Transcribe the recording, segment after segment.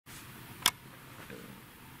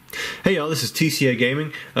Hey y'all, this is TCA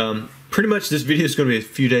Gaming. Pretty much this video is going to be a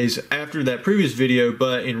few days after that previous video,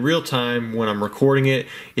 but in real time when I'm recording it,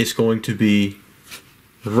 it's going to be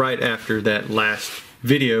right after that last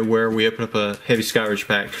video where we open up a heavy Charizard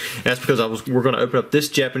pack. That's because we're going to open up this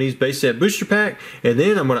Japanese base set booster pack, and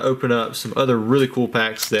then I'm going to open up some other really cool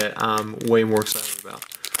packs that I'm way more excited about.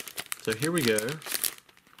 So here we go.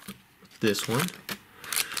 This one.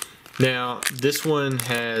 Now this one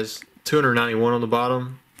has 291 on the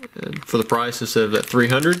bottom for the price instead of that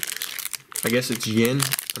 300. I guess it's yen.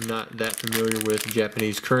 I'm not that familiar with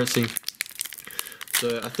Japanese currency.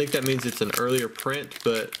 So I think that means it's an earlier print,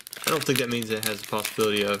 but I don't think that means it has the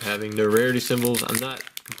possibility of having no rarity symbols. I'm not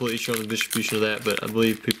completely sure on the distribution of that, but I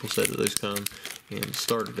believe people said that those come in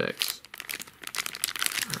starter decks.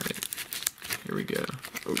 Alright, here we go.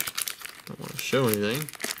 Oh, don't want to show anything.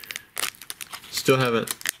 Still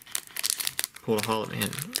haven't pulled a holo, man.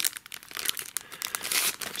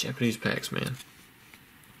 Japanese packs, man.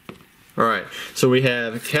 Alright, so we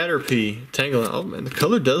have Caterpie, Tangela. Oh man, the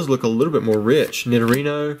color does look a little bit more rich.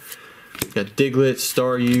 Nidorino, got Diglett,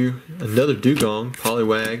 Staryu, another Dugong,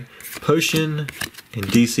 Poliwag, Potion, and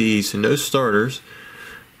DCE. So no starters.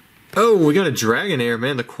 Oh, we got a Dragonair,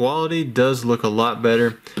 man. The quality does look a lot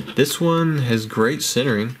better. This one has great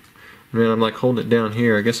centering. Man, I'm like holding it down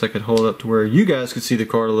here. I guess I could hold it up to where you guys could see the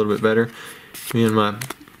card a little bit better. Me and my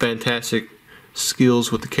fantastic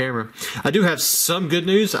skills with the camera. I do have some good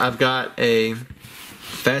news. I've got a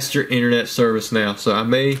faster internet service now, so I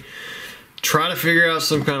may try to figure out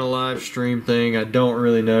some kind of live stream thing. I don't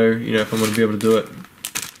really know, if I'm going to be able to do it,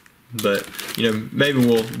 but maybe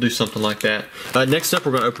we'll do something like that. Next up,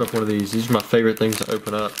 we're going to open up one of these. These are my favorite things to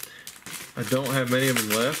open up. I don't have many of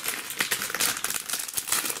them left.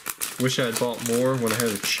 Wish I had bought more when I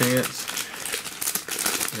had a chance.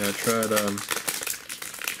 Yeah, I tried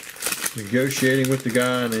negotiating with the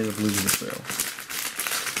guy and ended up losing the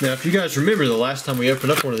sale. Now, if you guys remember the last time we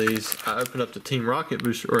opened up one of these, I opened up the Team Rocket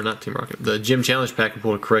booster, or not Team Rocket, the Gym Challenge pack and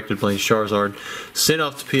pulled a corrected Blaine's Charizard, sent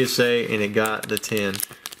off to PSA, and it got the 10.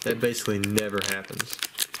 That basically never happens.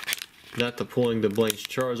 Not the pulling the Blaine's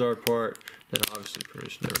Charizard part, that obviously pretty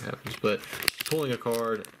much never happens, but pulling a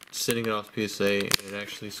card, sending it off to PSA, and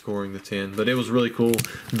actually scoring the 10. But it was really cool,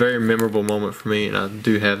 very memorable moment for me, and I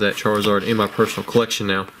do have that Charizard in my personal collection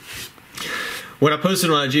now. When I posted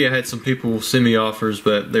on IG, I had some people send me offers,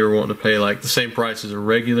 but they were wanting to pay like the same price as a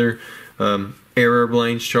regular Error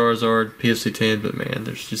Blaine's Charizard PSA 10, but man,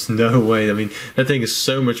 there's just no way. I mean, that thing is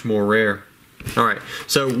so much more rare. Alright,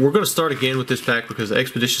 so we're going to start again with this pack because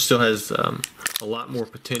Expedition still has a lot more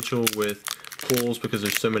potential with pulls because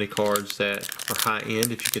there's so many cards that are high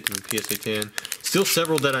end if you get them in PSA 10. Still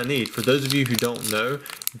several that I need. For those of you who don't know,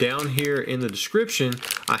 down here in the description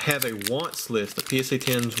I have a wants list, the PSA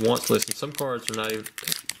 10's wants list, and some cards are not even,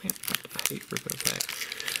 man, I hate ripping a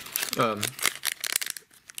pack.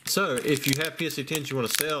 So if you have PSA 10s you want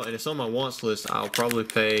to sell and it's on my wants list, I'll probably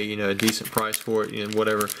pay a decent price for it,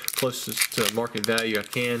 whatever closest to market value I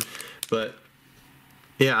can. But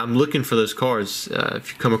yeah, I'm looking for those cards.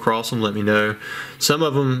 If you come across them, let me know. Some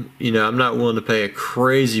of them, I'm not willing to pay a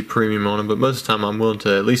crazy premium on them, but most of the time I'm willing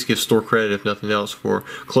to at least give store credit, if nothing else, for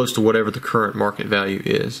close to whatever the current market value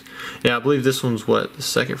is. Now, I believe this one's what, the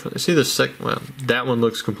second? See the second? Well, that one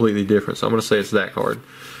looks completely different, so I'm going to say it's that card.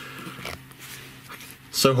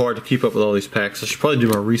 So hard to keep up with all these packs. I should probably do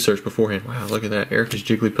my research beforehand. Wow, look at that. Erica's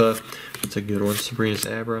Jigglypuff. That's a good one. Sabrina's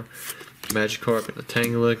Abra. Magikarp and the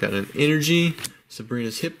Tangela. Got an Energy.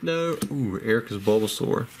 Sabrina's Hypno. Ooh, Erica's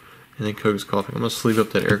Bulbasaur. And then Koga's Coughing. I'm going to sleeve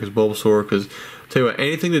up that Erica's Bulbasaur because, I'll tell you what,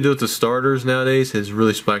 anything to do with the starters nowadays has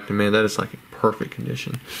really spiked in, man. That is like in perfect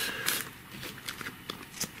condition.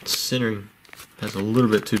 Centering has a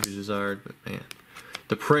little bit to be desired, but man.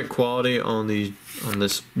 The print quality on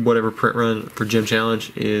this whatever print run for Gym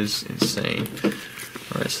Challenge is insane.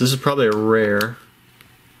 Alright, so this is probably a rare.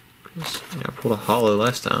 I pulled a holo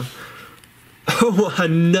last time. Oh,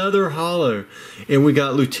 another holo. And we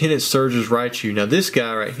got Lieutenant Surge's Raichu. Now this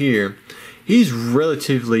guy right here, he's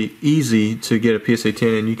relatively easy to get a PSA 10,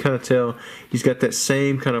 and you kind of tell he's got that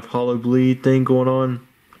same kind of holo bleed thing going on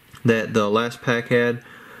that the last pack had,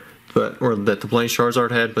 or that the Blaine's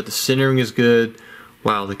Charizard had, but the centering is good.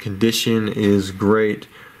 Wow, the condition is great.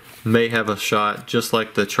 May have a shot just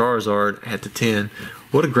like the Charizard at the 10.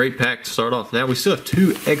 What a great pack to start off. Now we still have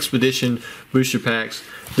 2 Expedition booster packs.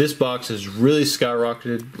 This box has really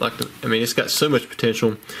skyrocketed. It's got so much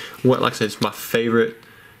potential. Like I said, it's my favorite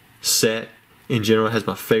set in general. It has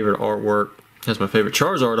my favorite artwork. It has my favorite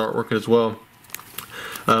Charizard artwork as well.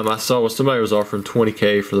 I saw somebody was offering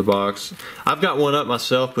 $20K for the box. I've got one up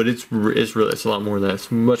myself, but it's a lot more than that.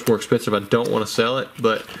 It's much more expensive. I don't want to sell it,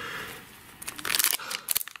 but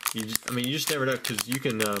I mean, you just never know, because you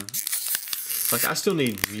can, like, I still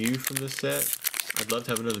need Mew from this set. I'd love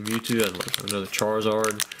to have another Mewtwo. I'd like to have another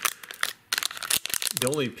Charizard. The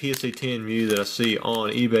only PSA 10 Mew that I see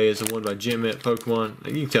on eBay is the one by Jim at Pokemon.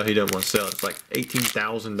 And you can tell he doesn't want to sell it. It's like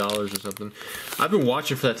 $18,000 or something. I've been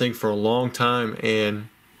watching for that thing for a long time, and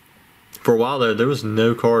for a while there was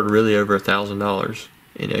no card really over $1,000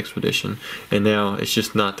 in Expedition. And now it's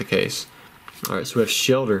just not the case. Alright, so we have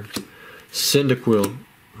Shelter, Cyndaquil.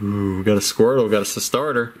 Ooh, we got a Squirtle, got us a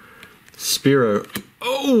starter. Spearow.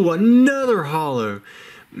 Oh, another holo.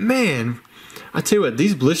 Man, I tell you what,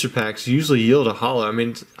 these blister packs usually yield a holo. I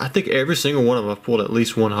mean, I think every single one of them I've pulled at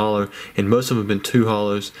least one holo, and most of them have been 2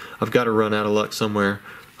 holos. I've got to run out of luck somewhere.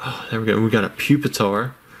 Oh, there we go. We got a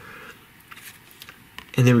Pupitar.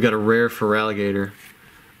 And then we got a rare Feraligatr.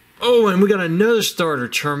 Oh, and we got another starter,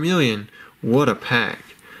 Charmeleon. What a pack.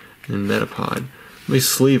 And Metapod. Let me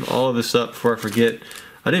sleeve all of this up before I forget.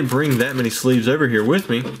 I didn't bring that many sleeves over here with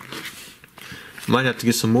me. Might have to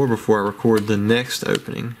get some more before I record the next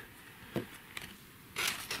opening.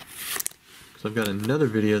 So I've got another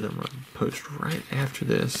video that I'm going to post right after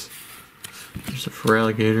this. There's a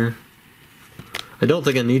Feraligatr. I don't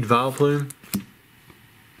think I need Vileplume.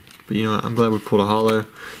 But you know what, I'm glad we pulled a holo.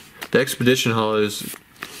 The Expedition holos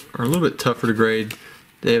are a little bit tougher to grade.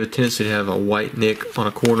 They have a tendency to have a white nick on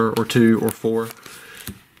a corner or 2 or 4.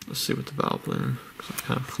 Let's see what the Vileplume, because I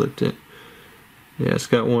kind of flipped it. Yeah, it's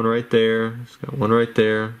got one right there. It's got one right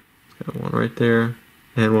there. It's got one right there.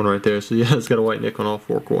 And one right there. So yeah, it's got a white nick on all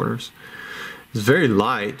 4 corners. It's very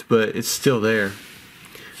light, but it's still there.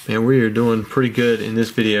 Man, we are doing pretty good in this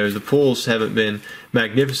video. The pulls haven't been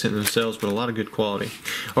magnificent themselves, but a lot of good quality.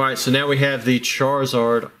 Alright, so now we have the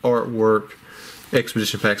Charizard artwork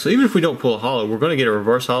Expedition pack. So even if we don't pull a holo, we're going to get a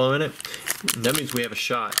reverse holo in it. And that means we have a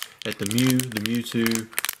shot at the Mew, the Mewtwo,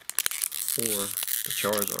 or the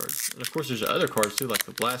Charizard. And of course there's other cards too, like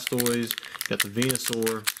the Blastoise, got the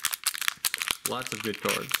Venusaur. Lots of good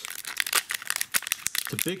cards.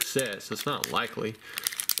 It's a big set, so it's not likely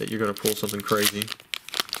that you're going to pull something crazy.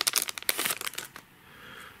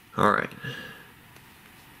 Alright.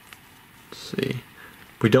 Let's see.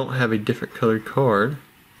 We don't have a different colored card.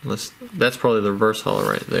 That's probably the reverse holo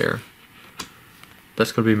right there.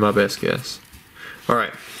 That's going to be my best guess.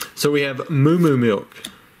 Alright, so we have Moo Moo Milk,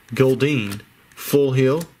 Goldeen, Full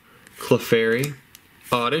Heal, Clefairy,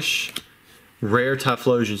 Oddish, Rare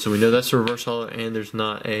Typhlosion. So we know that's a reverse holo, and there's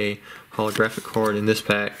not a holographic card in this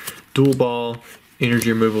pack. Dual Ball,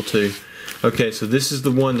 Energy Removal 2. Okay, so this is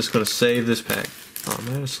the one that's going to save this pack. Oh,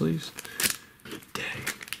 I'm out of sleeves. Dang.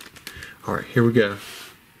 Alright, here we go.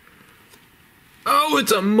 Oh,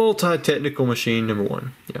 it's a multi-technical machine, number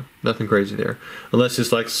 1. Yeah, nothing crazy there. Unless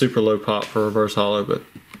it's like super low pop for reverse holo, but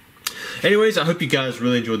anyways, I hope you guys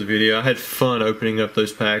really enjoyed the video. I had fun opening up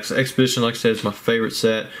those packs. Expedition, like I said, is my favorite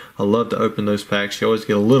set. I love to open those packs. You always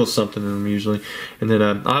get a little something in them usually. And then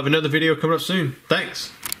I'll have another video coming up soon.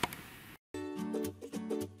 Thanks!